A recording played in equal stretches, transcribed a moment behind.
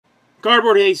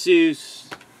Cardboard Jesus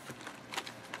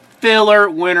Filler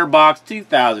Winter Box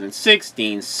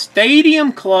 2016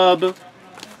 Stadium Club.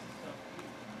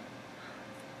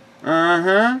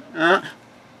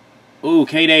 Ooh,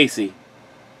 Kate Acey.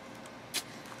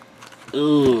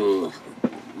 Ooh.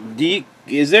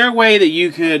 Is there a way that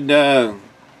you could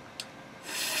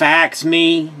fax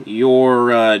me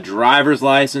your driver's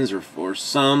license or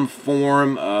some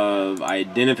form of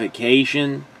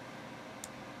identification?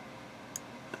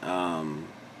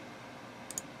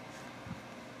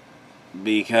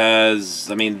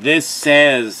 Because, I mean, this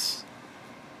says,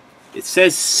 it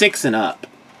says 6 and up.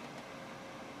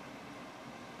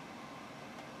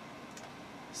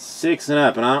 6 and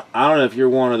up, and I don't know if you're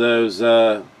one of those,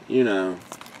 you know,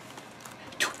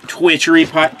 twitchery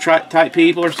type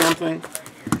people or something.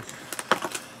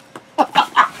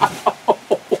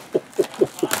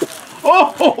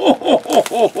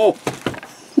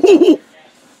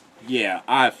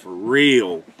 Yeah, for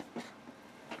real.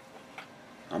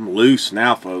 I'm loose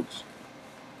now, folks.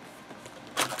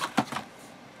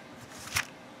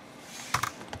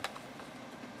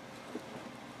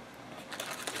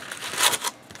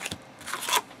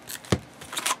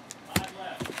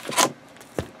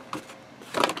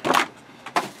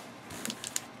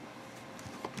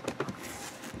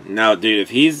 No, dude,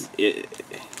 if he's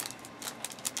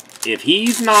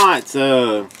not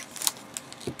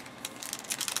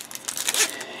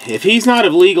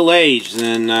of legal age,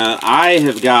 then I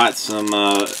have got some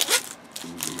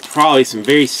probably some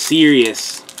very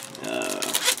serious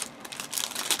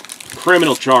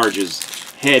criminal charges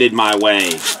headed my way.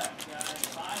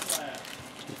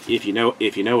 If you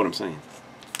know what I'm saying.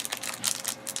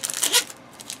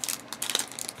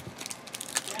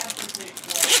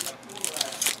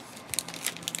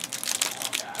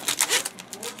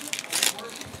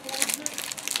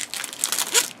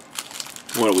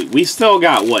 What are we still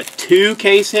got, what, 2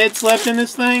 case hits left in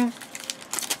this thing?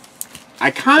 I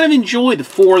kind of enjoy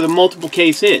the multiple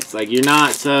case hits. Like, you're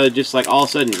not just like all of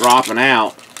a sudden dropping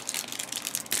out,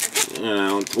 you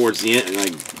know, towards the end,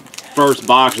 like first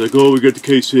box, like, oh, we got the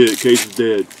case hit, case is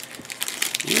dead.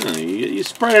 You know, you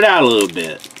spread it out a little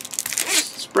bit.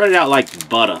 Spread it out like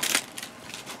butter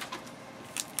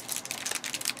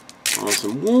on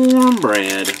some warm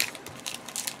bread.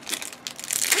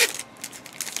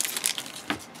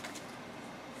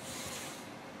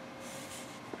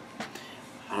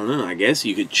 I don't know. I guess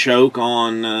you could choke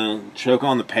on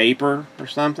the paper or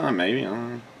something. Maybe, I don't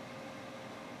know.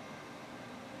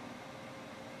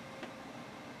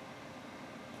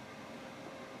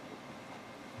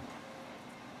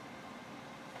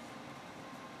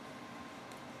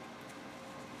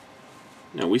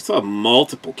 No, we still have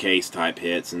multiple case type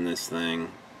hits in this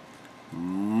thing.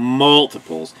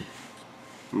 Multiples.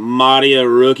 Madia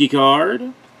rookie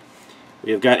card.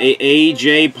 We have got a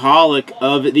A.J. Pollock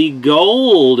of the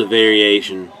gold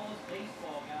variation.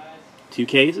 2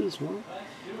 cases? What?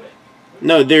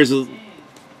 No,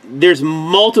 there's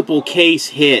multiple case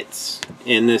hits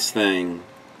in this thing.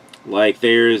 Like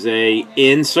there's a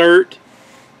insert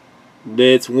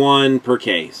that's 1 per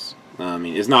case. I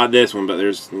mean, it's not this one, but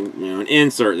there's, you know, an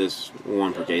insert that's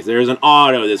 1 per case. There's an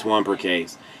auto that's 1 per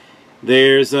case.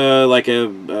 There's like a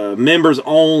members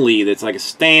only that's like a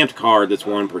stamped card that's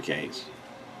 1 per case.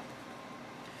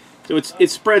 So it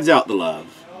spreads out the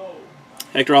love.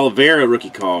 Hector Oliveira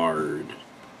rookie card.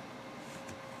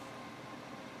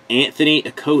 Anthony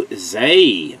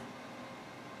Okoze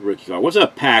rookie card. What's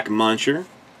up, Pack Muncher?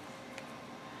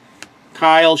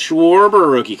 Kyle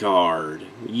Schwarber rookie card.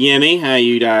 Yimmy, how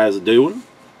you guys doing?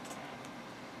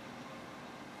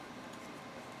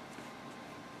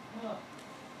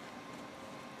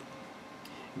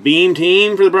 Beam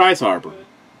team for the Bryce Harper.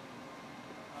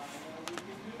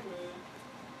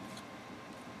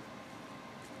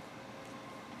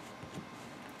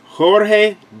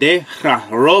 Jorge de la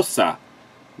Rosa.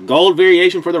 Gold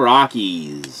variation for the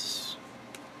Rockies.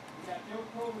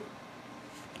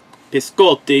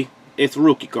 Piscotti. It's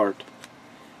rookie card.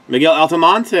 Miguel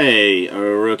Altamonte,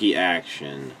 rookie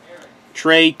action.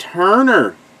 Trey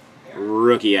Turner,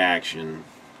 rookie action.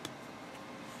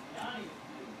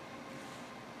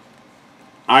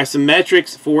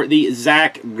 Isometrics for the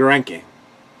Zach Greinke.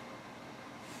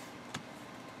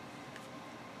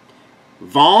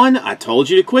 Vaughn, I told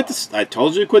you to quit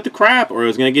the crap, or I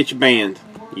was going to get you banned.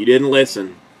 You didn't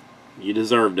listen. You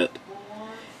deserved it.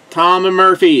 Tom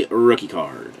Murphy, rookie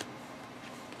card.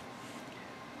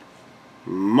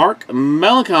 Mark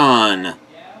Melancon.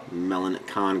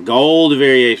 Melancon gold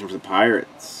variation for the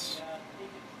Pirates.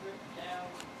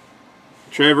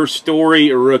 Trevor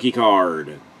Story, rookie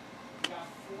card.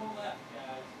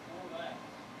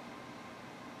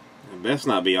 Best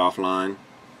not be offline.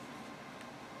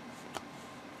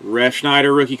 Ref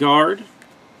Schneider rookie card.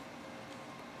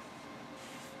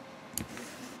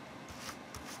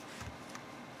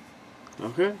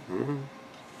 Okay.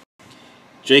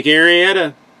 Jake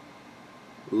Arrieta.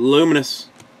 Luminous.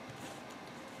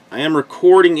 I am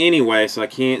recording anyway, so I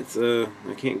can't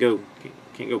go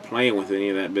playing with any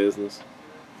of that business.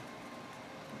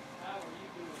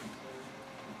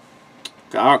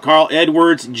 Carl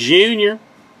Edwards Jr.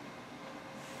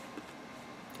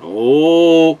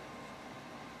 Oh.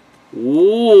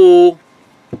 Ooh.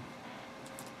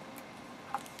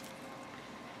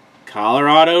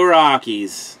 Colorado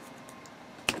Rockies.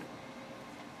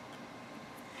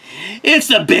 It's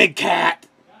the big cat.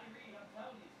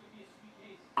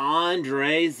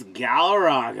 Andres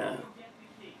Galarraga.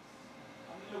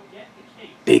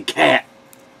 Big cat.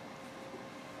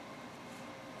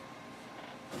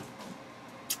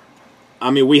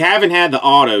 I mean, we haven't had the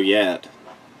auto yet.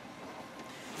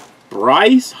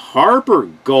 Bryce Harper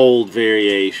gold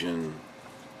variation.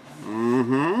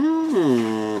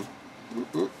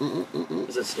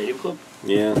 Is that Stadium Club?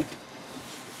 Yeah.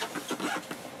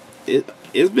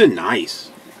 It's been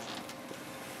nice.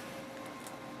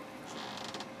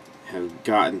 Have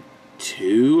gotten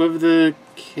 2 of the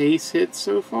case hits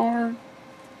so far.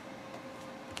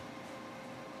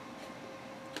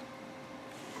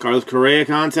 Carlos Correa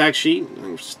contact sheet.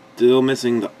 We're still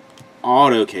missing the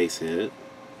auto case hit.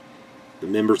 The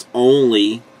members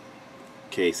only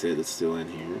case hit that's still in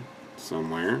here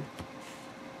somewhere.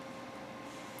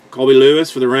 Colby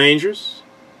Lewis for the Rangers.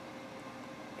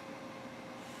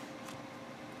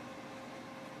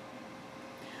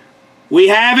 We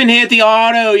haven't hit the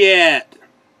auto yet.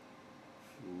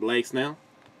 Blake Snell.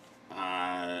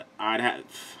 I'd have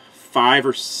 5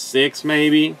 or 6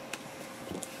 maybe.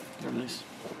 Nice.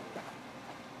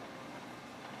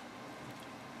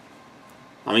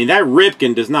 I mean, that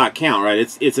Ripken does not count, right?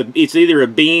 It's either a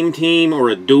beam team or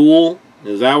a duel.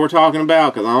 Is that what we're talking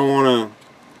about? Because I don't want to.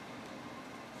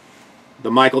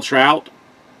 The Michael Trout.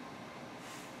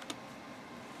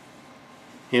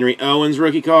 Henry Owens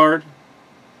rookie card.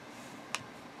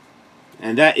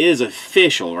 And that is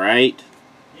official, right?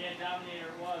 Yeah,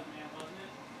 Dominator was, man, wasn't it?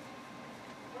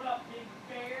 What up, Big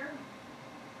Bear?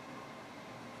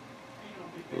 Ain't no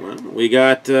Big Bear. Well, we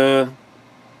got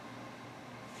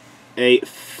a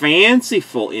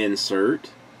fanciful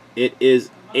insert. It is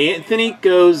Anthony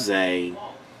Gozze.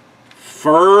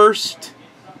 First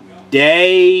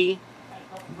day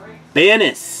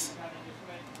Bennis.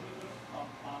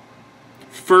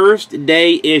 First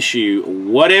day issue.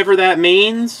 Whatever that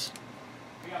means.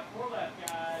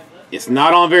 It's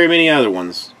not on very many other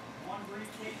ones.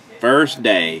 First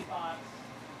day.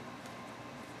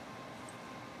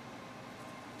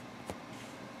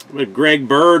 With Greg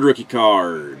Bird rookie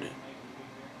card.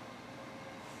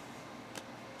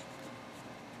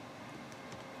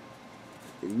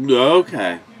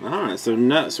 Okay. Alright, so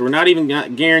we're not even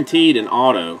guaranteed an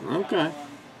auto. Okay.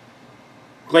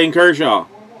 Clayton Kershaw.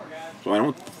 So I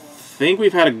don't think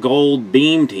we've had a gold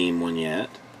beam team one yet.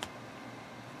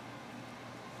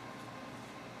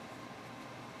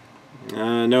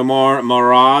 No more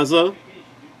Maraza.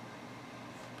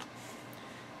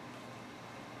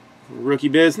 Rookie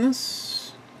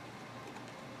business.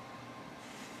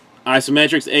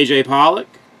 Isometrics, AJ Pollock.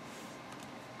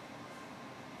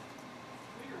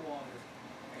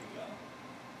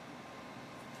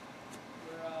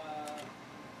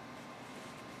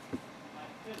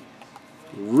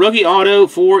 Rookie auto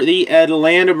for the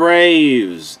Atlanta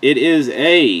Braves. It is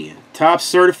a top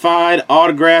certified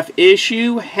autograph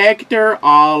issue, Hector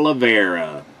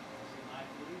Olivera.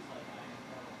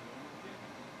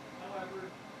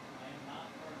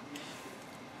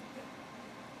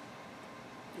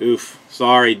 Oof,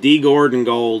 sorry, D. Gordon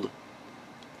gold.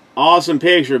 Awesome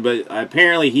picture, but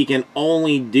apparently he can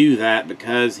only do that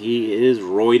because he is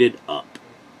roided up.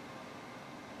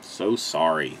 So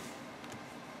sorry.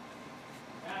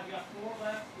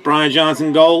 Brian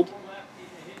Johnson gold.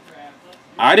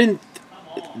 I didn't.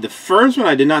 The first one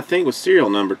I did not think was serial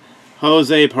numbered.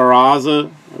 Jose Peraza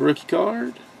rookie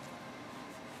card.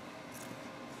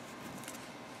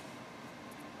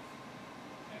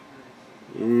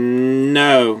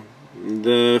 No,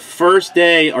 the first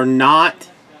day are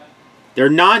not. They're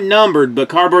not numbered, but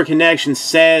Cardboard Connection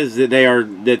says that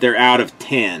they're out of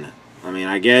 10. I mean,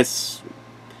 I guess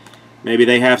maybe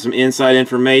they have some inside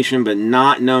information, but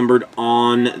not numbered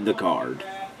on the card.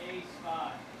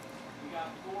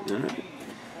 All right.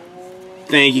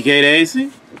 Thank you, Kate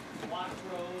Acey.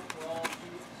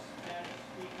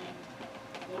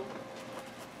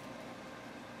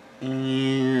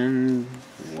 And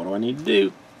what do I need to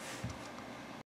do?